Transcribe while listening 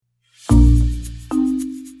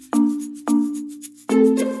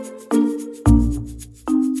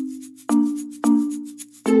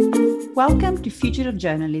Welcome to Future of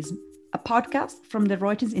Journalism, a podcast from the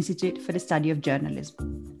Reuters Institute for the Study of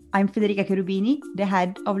Journalism. I'm Federica Cherubini, the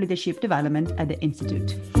Head of Leadership Development at the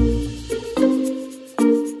Institute.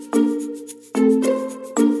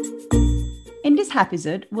 In this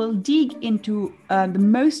episode, we'll dig into the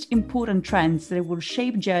most important trends that will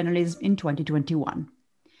shape journalism in 2021.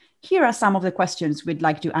 Here are some of the questions we'd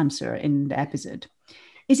like to answer in the episode.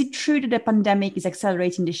 Is it true that the pandemic is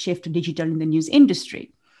accelerating the shift to digital in the news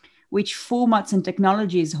industry? Which formats and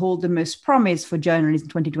technologies hold the most promise for journalism in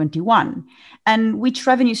 2021? And which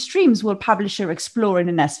revenue streams will publishers explore in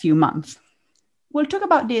the next few months? We'll talk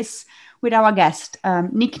about this with our guest,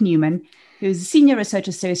 Nick Newman, who's a Senior Research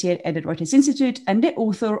Associate at the Reuters Institute and the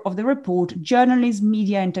author of the report Journalism,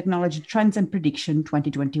 Media and Technology Trends and Prediction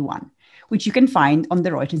 2021, which you can find on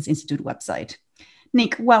the Reuters Institute website.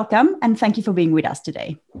 Nick, welcome, and thank you for being with us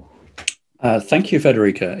today. Thank you,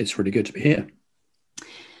 Federica. It's really good to be here.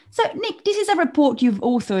 So, Nick, this is a report you've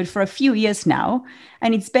authored for a few years now,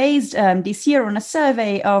 and it's based this year on a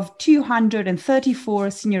survey of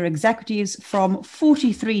 234 senior executives from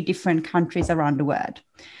 43 different countries around the world.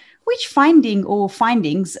 Which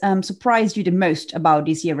findings surprised you the most about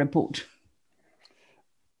this year's report?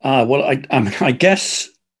 I guess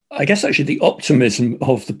actually the optimism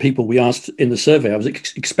of the people we asked in the survey. I was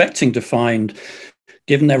expecting to find,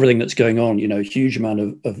 given everything that's going on, a huge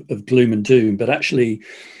amount of gloom and doom, but actually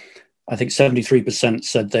I think 73%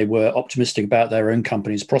 said they were optimistic about their own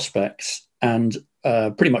company's prospects, and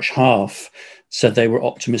pretty much half said they were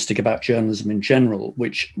optimistic about journalism in general,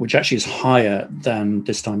 which actually is higher than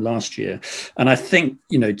this time last year. And I think,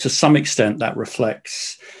 to some extent that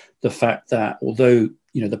reflects the fact that although,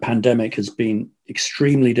 the pandemic has been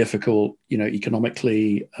extremely difficult,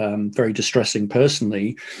 economically, very distressing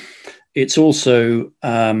personally, it's also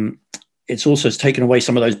has taken away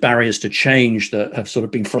some of those barriers to change that have sort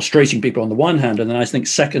of been frustrating people on the one hand. And then I think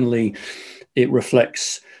secondly, it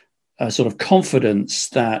reflects a sort of confidence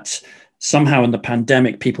that somehow in the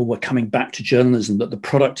pandemic, people were coming back to journalism, that the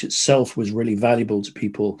product itself was really valuable to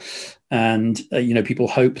people. And, people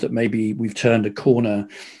hope that maybe we've turned a corner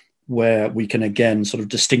where we can again sort of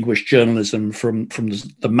distinguish journalism from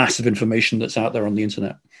the massive information that's out there on the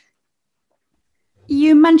internet.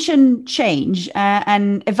 You mentioned change,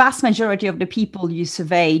 and a vast majority of the people you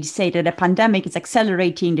surveyed say that the pandemic is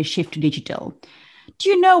accelerating the shift to digital. Do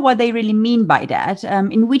you know what they really mean by that?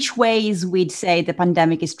 In which ways we'd say the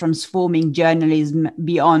pandemic is transforming journalism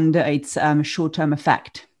beyond its short-term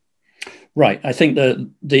effect? Right. I think that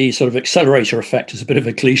the sort of accelerator effect is a bit of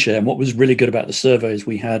a cliche. And what was really good about the survey is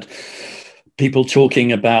we had people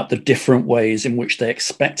talking about the different ways in which they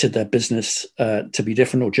expected their business to be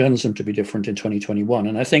different, or journalism to be different in 2021.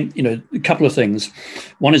 And I think, a couple of things.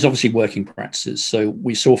 One is obviously working practices. So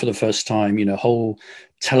we saw for the first time, whole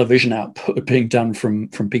television output being done from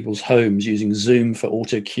people's homes using Zoom for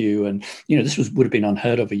auto cue. And, this would have been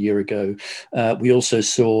unheard of a year ago. We also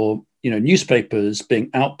saw newspapers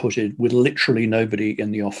being outputted with literally nobody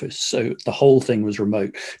in the office. So the whole thing was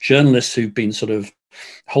remote. Journalists who've been sort of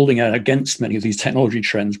holding out against many of these technology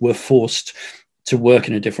trends were forced to work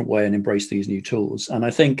in a different way and embrace these new tools. And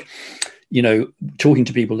I think, talking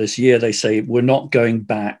to people this year, they say we're not going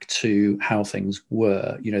back to how things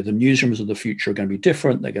were. The newsrooms of the future are going to be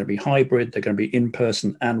different. They're going to be hybrid. They're going to be in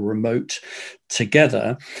person and remote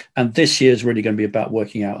together. And this year is really going to be about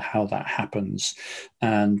working out how that happens.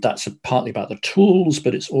 And that's partly about the tools,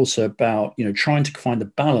 but it's also about, trying to find a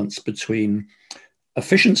balance between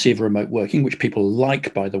efficiency of remote working, which people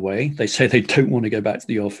like, by the way. They say they don't want to go back to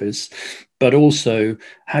the office, but also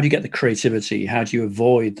how do you get the creativity? How do you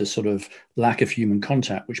avoid the sort of lack of human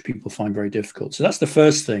contact, which people find very difficult? So that's the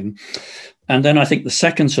first thing. And then I think the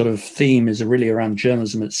second sort of theme is really around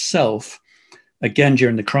journalism itself. Again,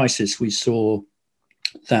 during the crisis, we saw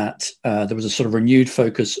that there was a sort of renewed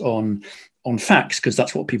focus on facts, because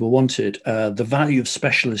that's what people wanted. The value of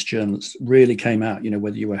specialist journalists really came out,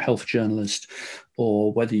 whether you were a health journalist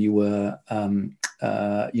or whether you were,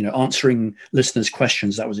 answering listeners'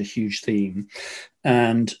 questions. That was a huge theme.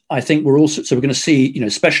 And I think we're going to see,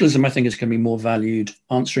 specialism, I think, is going to be more valued.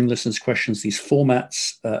 Answering listeners' questions, these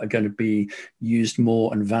formats are going to be used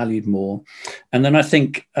more and valued more. And then I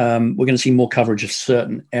think we're going to see more coverage of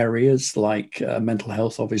certain areas like mental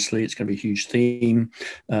health. Obviously, it's going to be a huge theme.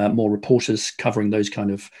 More reporters covering those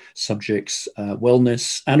kind of subjects,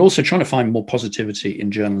 wellness, and also trying to find more positivity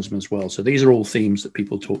in journalism as well. So these are all themes that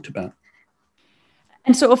people talked about.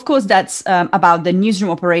 And so, of course, that's about the newsroom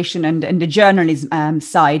operation and the journalism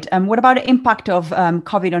side. What about the impact of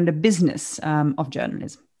COVID on the business of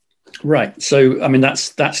journalism? Right. So, I mean,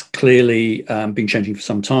 that's clearly been changing for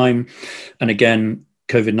some time. And again,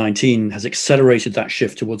 COVID-19 has accelerated that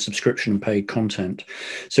shift towards subscription and paid content.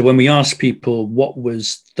 So when we ask people what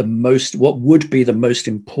would be the most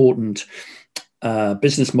important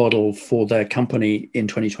business model for their company in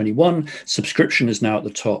 2021, subscription is now at the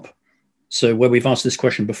top. So where we've asked this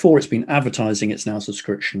question before, it's been advertising, it's now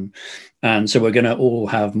subscription. And so we're going to all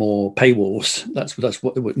have more paywalls. That's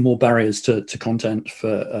what more barriers to content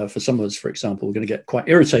for some of us, for example. We're going to get quite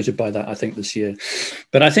irritated by that, I think, this year.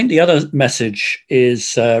 But I think the other message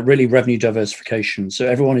is really revenue diversification. So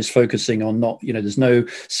everyone is focusing on not, there's no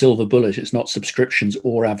silver bullet. It's not subscriptions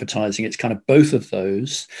or advertising. It's kind of both of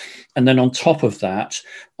those. And then on top of that,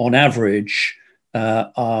 on average,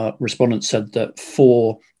 our respondents said that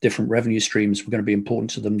 4 different revenue streams were going to be important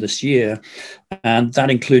to them this year. And that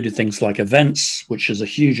included things like events, which is a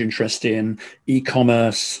huge interest in,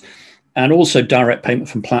 e-commerce, and also direct payment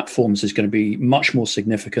from platforms is going to be much more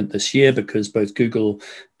significant this year because both Google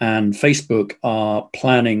and Facebook are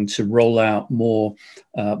planning to roll out more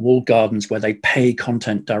walled gardens where they pay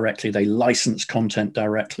content directly, they license content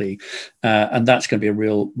directly. And that's going to be a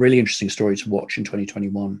really interesting story to watch in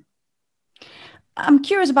 2021. I'm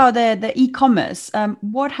curious about the e-commerce.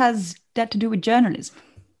 What has that to do with journalism?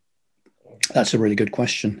 That's a really good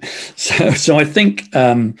question. So I think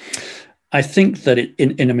that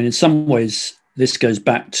in some ways this goes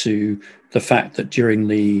back to the fact that during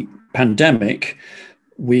the pandemic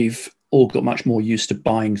we've all got much more used to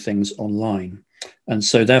buying things online. And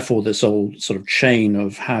so therefore this whole sort of chain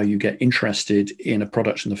of how you get interested in a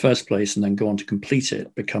product in the first place and then go on to complete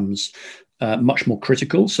it becomes much more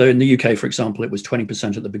critical. So in the UK, for example, it was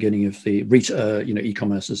 20% at the beginning of the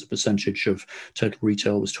e-commerce as a percentage of total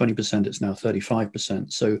retail was 20%. It's now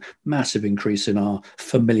 35%. So massive increase in our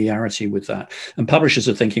familiarity with that. And publishers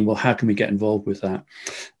are thinking, well, how can we get involved with that?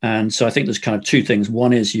 And so I think there's kind of 2 things.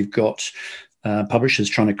 One is you've got publishers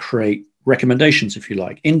trying to create recommendations, if you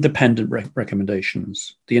like, independent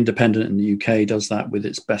recommendations. The Independent in the UK does that with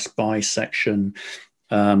its Best Buy section.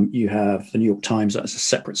 You have the New York Times, that's a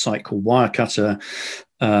separate site called Wirecutter,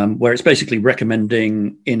 where it's basically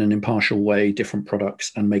recommending in an impartial way different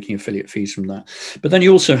products and making affiliate fees from that. But then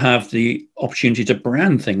you also have the opportunity to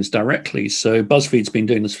brand things directly. So BuzzFeed's been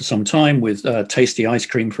doing this for some time with Tasty ice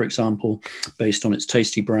cream, for example, based on its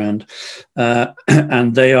Tasty brand.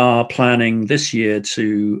 And they are planning this year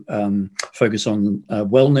to focus on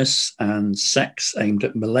wellness and sex aimed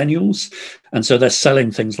at millennials. And so they're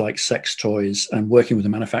selling things like sex toys and working with the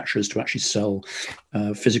manufacturers to actually sell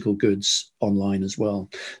physical goods online as well.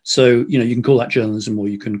 So, you can call that journalism or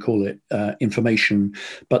you can call it information,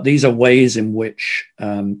 but these are ways in which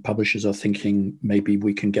publishers are thinking maybe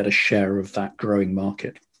we can get a share of that growing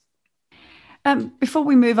market. Before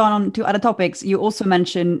we move on to other topics, you also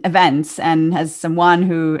mentioned events, and as someone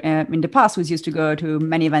who in the past was used to go to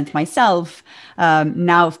many events myself,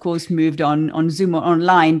 now, of course, moved on Zoom or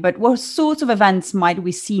online. But what sorts of events might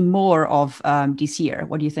we see more of this year?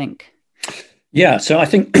 What do you think? Yeah, so I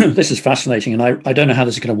think this is fascinating, and I don't know how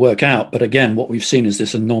this is going to work out. But again, what we've seen is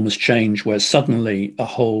this enormous change where suddenly a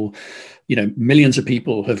whole millions of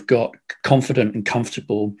people have got confident and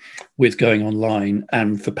comfortable with going online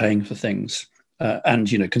and for paying for things. And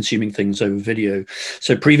consuming things over video.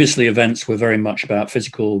 So previously events were very much about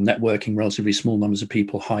physical networking, relatively small numbers of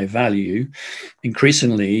people, high value.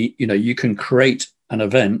 Increasingly, you can create an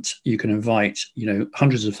event, you can invite,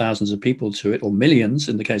 hundreds of thousands of people to it, or millions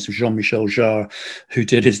in the case of Jean-Michel Jarre, who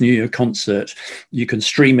did his New Year concert. You can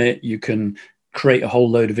stream it, you can create a whole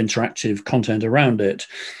load of interactive content around it.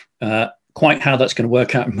 Quite how that's going to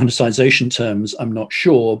work out in monetization terms, I'm not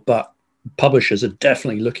sure, but publishers are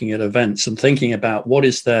definitely looking at events and thinking about what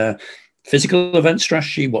is their physical event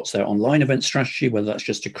strategy, what's their online event strategy, whether that's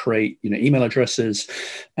just to create email addresses,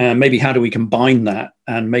 and maybe how do we combine that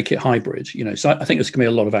and make it hybrid. So I think there's going to be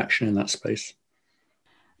a lot of action in that space.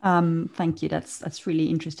 Thank you. That's really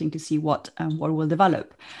interesting to see what will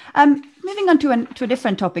develop. Moving on to a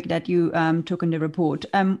different topic that you took in the report.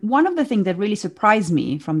 One of the things that really surprised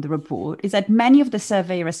me from the report is that many of the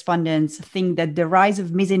survey respondents think that the rise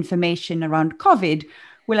of misinformation around COVID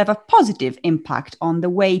will have a positive impact on the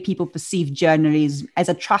way people perceive journalism as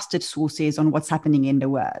a trusted sources on what's happening in the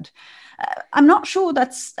world. I'm not sure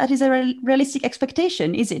that is a realistic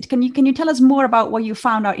expectation, is it? Can you tell us more about what you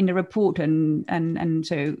found out in the report and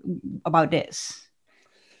so about this?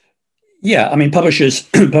 Yeah, I mean, publishers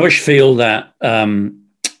feel that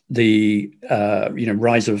the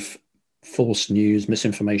rise of false news,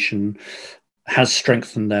 misinformation has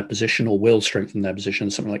strengthened their position or will strengthen their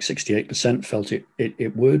position. Something like 68% felt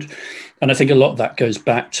it would. And I think a lot of that goes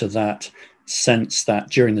back to that sense that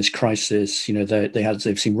during this crisis,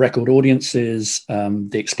 they've seen record audiences.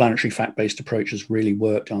 The explanatory fact-based approach has really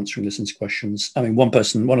worked answering listeners' questions. I mean, one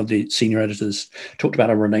of the senior editors talked about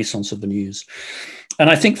a renaissance of the news. And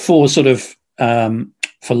I think for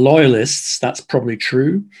for loyalists, that's probably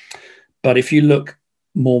true. But if you look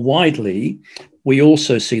more widely, we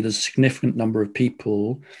also see there's a significant number of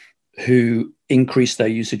people who increase their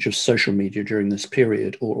usage of social media during this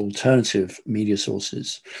period or alternative media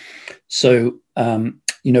sources. So,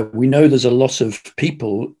 we know there's a lot of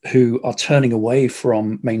people who are turning away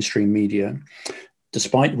from mainstream media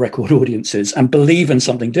despite record audiences and believe in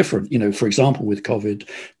something different. For example, with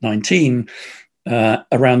COVID-19,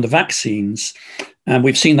 around the vaccines. And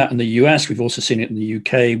we've seen that in the US. We've also seen it in the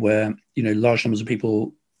UK where, large numbers of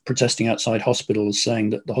people protesting outside hospitals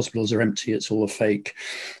saying that the hospitals are empty, it's all a fake.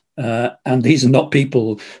 And these are not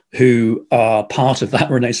people who are part of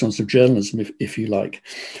that renaissance of journalism, if you like.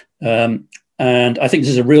 And I think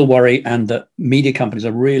this is a real worry, and that media companies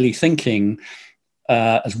are really thinking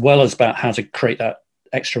as well as about how to create that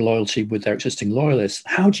extra loyalty with their existing loyalists.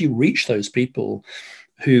 How do you reach those people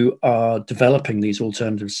who are developing these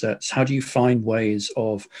alternative sets? How do you find ways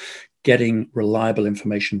of getting reliable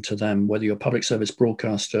information to them, whether you're a public service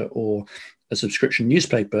broadcaster or a subscription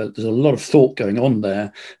newspaper? There's a lot of thought going on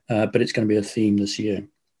there, but it's going to be a theme this year.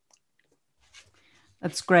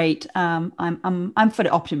 That's great. I'm for the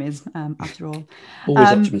optimism, after all. Always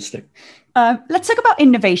optimistic. Let's talk about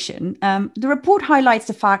innovation. The report highlights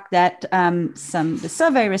the fact that the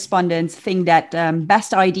survey respondents think that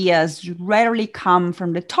best ideas rarely come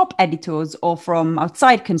from the top editors or from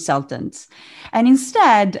outside consultants, and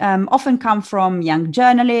instead often come from young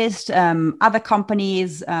journalists, other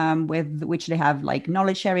companies with which they have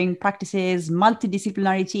knowledge sharing practices,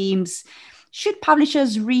 multidisciplinary teams. Should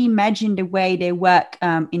publishers reimagine the way they work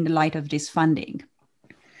in the light of this funding?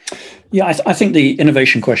 Yeah, I think the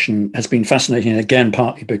innovation question has been fascinating, again,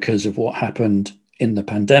 partly because of what happened in the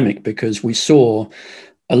pandemic, because we saw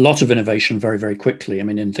a lot of innovation very, very quickly. I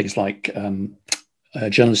mean, in things like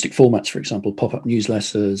journalistic formats, for example, pop-up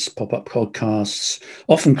newsletters, pop-up podcasts,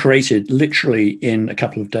 often created literally in a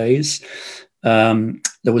couple of days.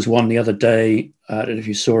 There was one the other day, I don't know if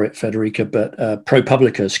you saw it, Federica, but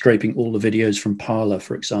ProPublica scraping all the videos from Parler,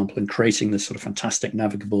 for example, and creating this sort of fantastic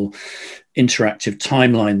navigable interactive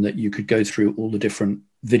timeline that you could go through all the different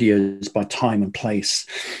videos by time and place.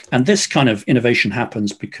 And this kind of innovation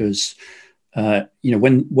happens because,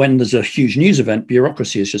 when there's a huge news event,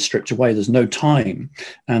 bureaucracy is just stripped away. There's no time.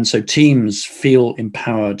 And so teams feel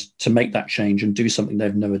empowered to make that change and do something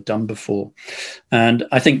they've never done before. And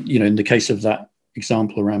I think, in the case of that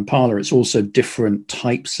example around Parler, it's also different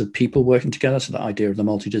types of people working together. So the idea of the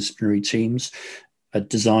multidisciplinary teams, a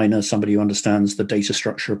designer, somebody who understands the data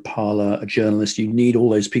structure of Parler, a journalist, you need all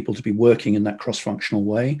those people to be working in that cross-functional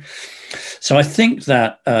way. So I think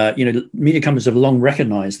that, media companies have long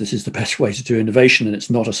recognized this is the best way to do innovation, and it's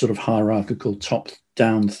not a sort of hierarchical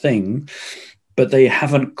top-down thing, but they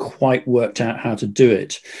haven't quite worked out how to do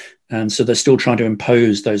it. And so they're still trying to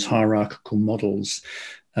impose those hierarchical models.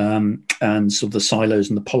 And sort of the silos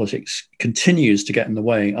and the politics continues to get in the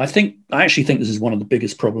way. I actually think this is one of the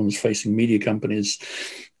biggest problems facing media companies.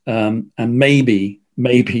 And maybe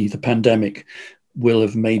the pandemic will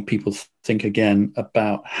have made people think again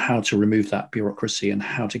about how to remove that bureaucracy and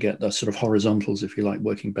how to get the sort of horizontals, if you like,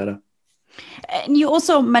 working better. And you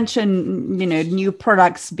also mentioned, new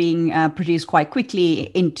products being produced quite quickly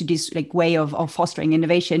into this way of fostering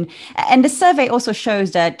innovation. And the survey also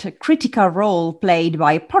shows that a critical role played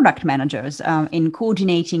by product managers in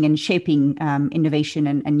coordinating and shaping innovation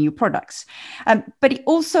and new products. But it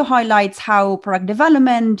also highlights how product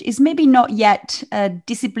development is maybe not yet a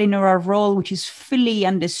discipline or a role which is fully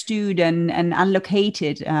understood and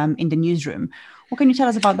allocated in the newsroom. What can you tell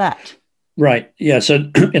us about that? Right. Yeah. So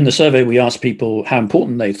in the survey, we asked people how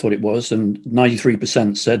important they thought it was, and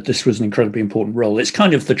 93% said this was an incredibly important role. It's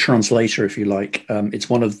kind of the translator, if you like. It's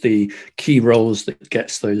one of the key roles that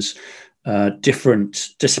gets those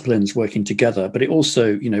different disciplines working together, but it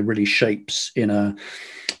also, really shapes in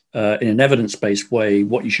an evidence-based way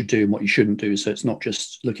what you should do and what you shouldn't do. So it's not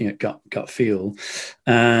just looking at gut feel.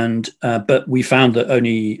 And but we found that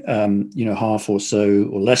only half or so,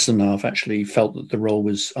 or less than half, actually felt that the role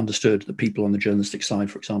was understood. The people on the journalistic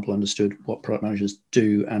side, for example, understood what product managers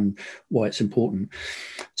do and why it's important.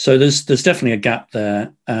 So there's definitely a gap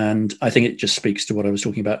there, and I think it just speaks to what I was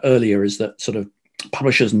talking about earlier, is that sort of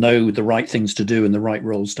publishers know the right things to do and the right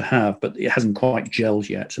roles to have, but it hasn't quite gelled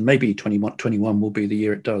yet. And maybe 2021 will be the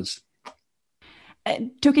year it does.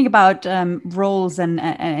 Talking about roles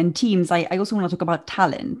and teams, I also want to talk about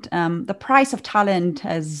talent. The price of talent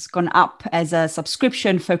has gone up as a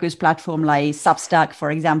subscription-focused platform like Substack,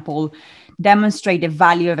 for example, demonstrate the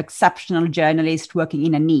value of exceptional journalists working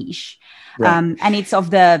in a niche. Right. And it's of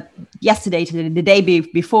the yesterday to the day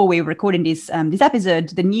before we were recording this episode,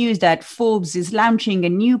 the news that Forbes is launching a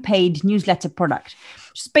new paid newsletter product,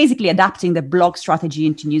 just basically adapting the blog strategy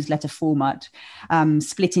into newsletter format,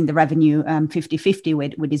 splitting the revenue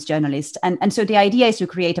 50-50 with these journalists. And so the idea is to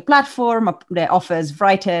create a platform that offers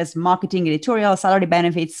writers, marketing, editorial, salary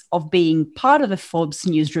benefits of being part of the Forbes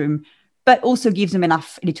newsroom, but also gives them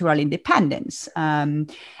enough editorial independence. And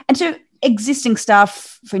so existing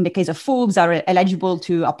staff, in the case of Forbes, are eligible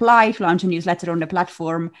to apply to launch a newsletter on the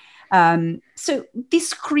platform. So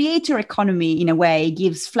this creator economy, in a way,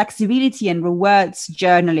 gives flexibility and rewards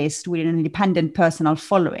journalists with an independent personal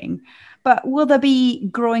following. But will there be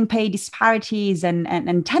growing pay disparities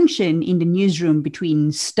and tension in the newsroom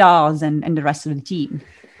between stars and the rest of the team?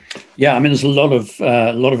 Yeah, I mean, there's a lot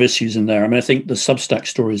of issues in there. I mean, I think the Substack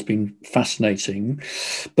story has been fascinating,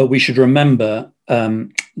 but we should remember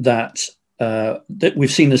that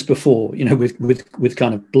we've seen this before, you know, with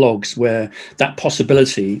kind of blogs, where that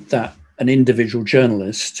possibility that an individual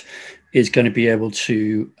journalist is going to be able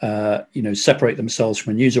to, separate themselves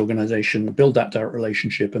from a news organization, build that direct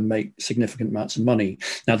relationship and make significant amounts of money.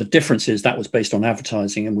 Now, the difference is that was based on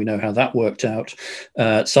advertising, and we know how that worked out.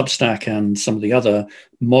 Substack and some of the other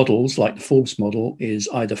models, like the Forbes model, is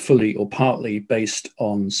either fully or partly based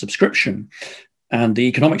on subscription. And the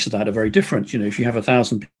economics of that are very different. You know, if you have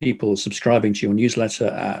 1,000 people subscribing to your newsletter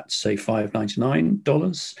at, say,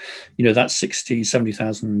 $5.99, you know, that's $60,000,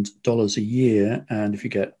 $70,000 a year. And if you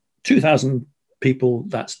get 2,000 people,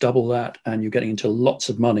 that's double that, and you're getting into lots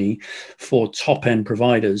of money for top-end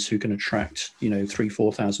providers who can attract, you know, 3,000,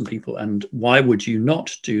 4,000 people. And why would you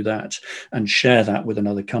not do that and share that with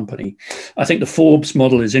another company? I think the Forbes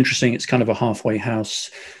model is interesting. It's kind of a halfway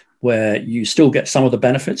house, where you still get some of the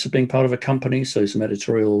benefits of being part of a company. So some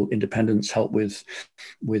editorial independence, help with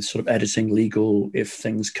sort of editing, legal, if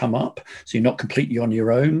things come up. So you're not completely on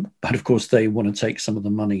your own, but of course they want to take some of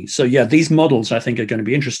the money. So yeah, these models I think are going to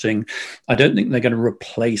be interesting. I don't think they're going to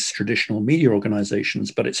replace traditional media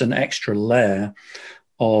organizations, but it's an extra layer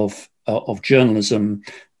of journalism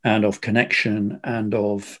and of connection and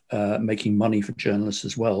of making money for journalists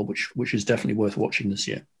as well, which is definitely worth watching this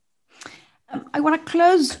year. I want to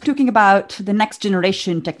close talking about the next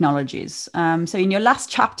generation technologies. So in your last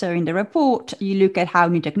chapter in the report, you look at how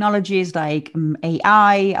new technologies like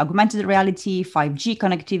AI, augmented reality, 5G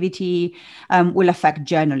connectivity will affect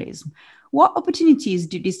journalism. What opportunities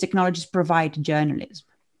do these technologies provide to journalism?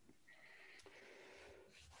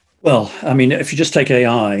 Well, I mean, if you just take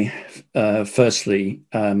AI, firstly,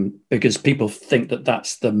 because people think that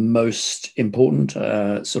that's the most important,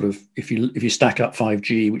 sort of, if you stack up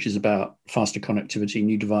 5G, which is about faster connectivity,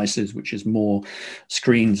 new devices, which is more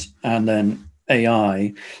screens, and then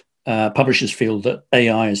AI, publishers feel that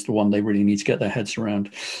AI is the one they really need to get their heads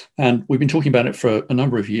around. And we've been talking about it for a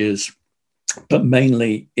number of years, but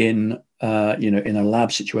mainly in a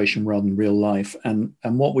lab situation rather than real life. And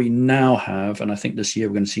what we now have, and I think this year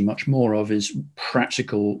we're going to see much more of, is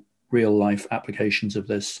practical real life applications of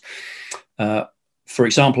this. For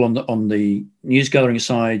example, on the news gathering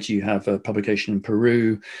side, you have a publication in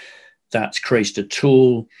Peru that's created a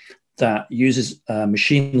tool that uses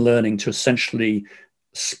machine learning to essentially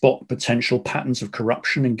spot potential patterns of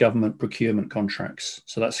corruption in government procurement contracts.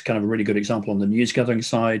 So that's kind of a really good example on the news gathering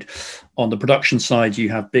side. On the production side, you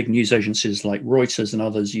have big news agencies like Reuters and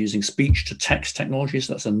others using speech to text technologies.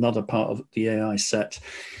 That's another part of the AI set,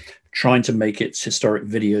 trying to make its historic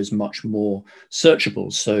videos much more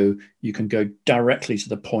searchable. So you can go directly to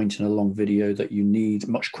the point in a long video that you need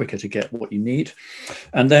much quicker to get what you need.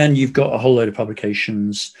 And then you've got a whole load of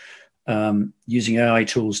publications using AI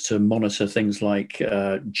tools to monitor things like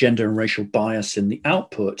gender and racial bias in the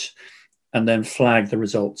output, and then flag the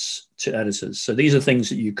results to editors. So these are things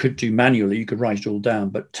that you could do manually. You could write it all down,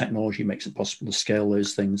 but technology makes it possible to scale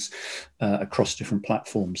those things across different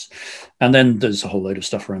platforms. And then there's a whole load of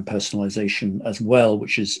stuff around personalization as well,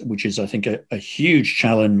 which is I think a huge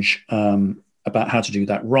challenge about how to do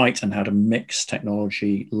that right and how to mix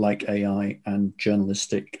technology like AI and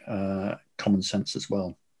journalistic common sense as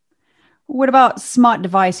well. What about smart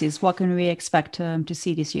devices? What can we expect to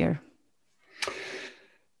see this year?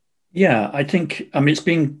 Yeah, I mean,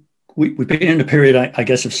 we've been in a period, I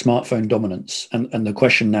guess, of smartphone dominance. And the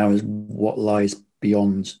question now is what lies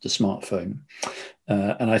beyond the smartphone.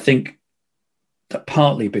 And I think that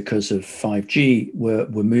partly because of 5G, we're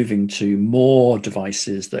moving to more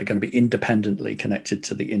devices that are going to be independently connected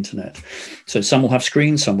to the internet. So some will have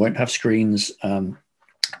screens, some won't have screens.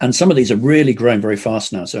 And some of these are really growing very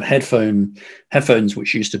fast now. So headphones,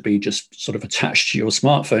 which used to be just sort of attached to your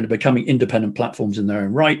smartphone, are becoming independent platforms in their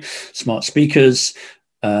own right. Smart speakers,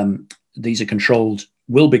 these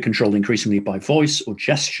will be controlled increasingly by voice or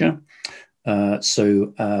gesture.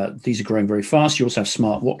 So these are growing very fast. You also have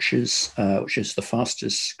smart watches, which is the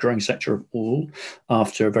fastest growing sector of all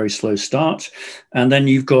after a very slow start. And then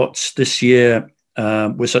you've got this year,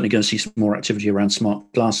 we're certainly going to see some more activity around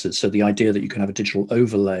smart glasses. So the idea that you can have a digital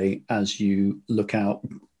overlay as you look out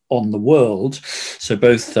on the world. So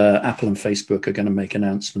both Apple and Facebook are going to make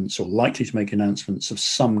announcements, or likely to make announcements of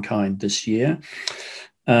some kind this year.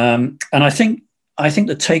 And I think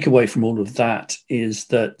the takeaway from all of that is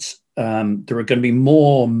that there are going to be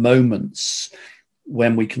more moments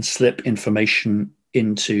when we can slip information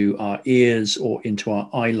into our ears or into our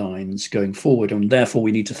eye lines going forward. And therefore,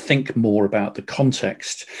 we need to think more about the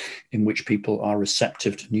context in which people are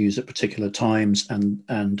receptive to news at particular times and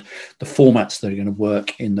the formats that are going to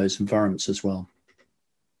work in those environments as well.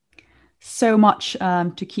 So much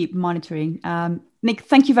to keep monitoring. Nick,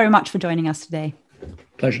 thank you very much for joining us today.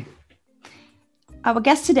 Pleasure. Our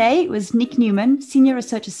guest today was Nick Newman, Senior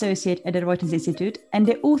Research Associate at the Reuters Institute and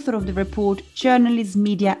the author of the report Journalism,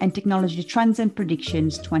 Media and Technology Trends and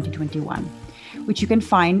Predictions 2021, which you can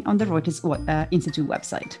find on the Reuters Institute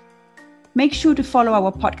website. Make sure to follow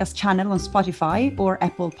our podcast channel on Spotify or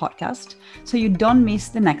Apple Podcast so you don't miss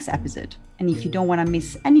the next episode. And if you don't want to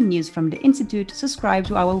miss any news from the Institute, subscribe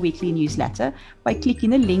to our weekly newsletter by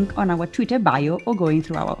clicking the link on our Twitter bio or going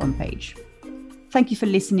through our homepage. Thank you for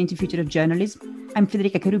listening to Future of Journalism. I'm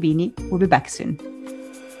Federica Cherubini. We'll be back soon.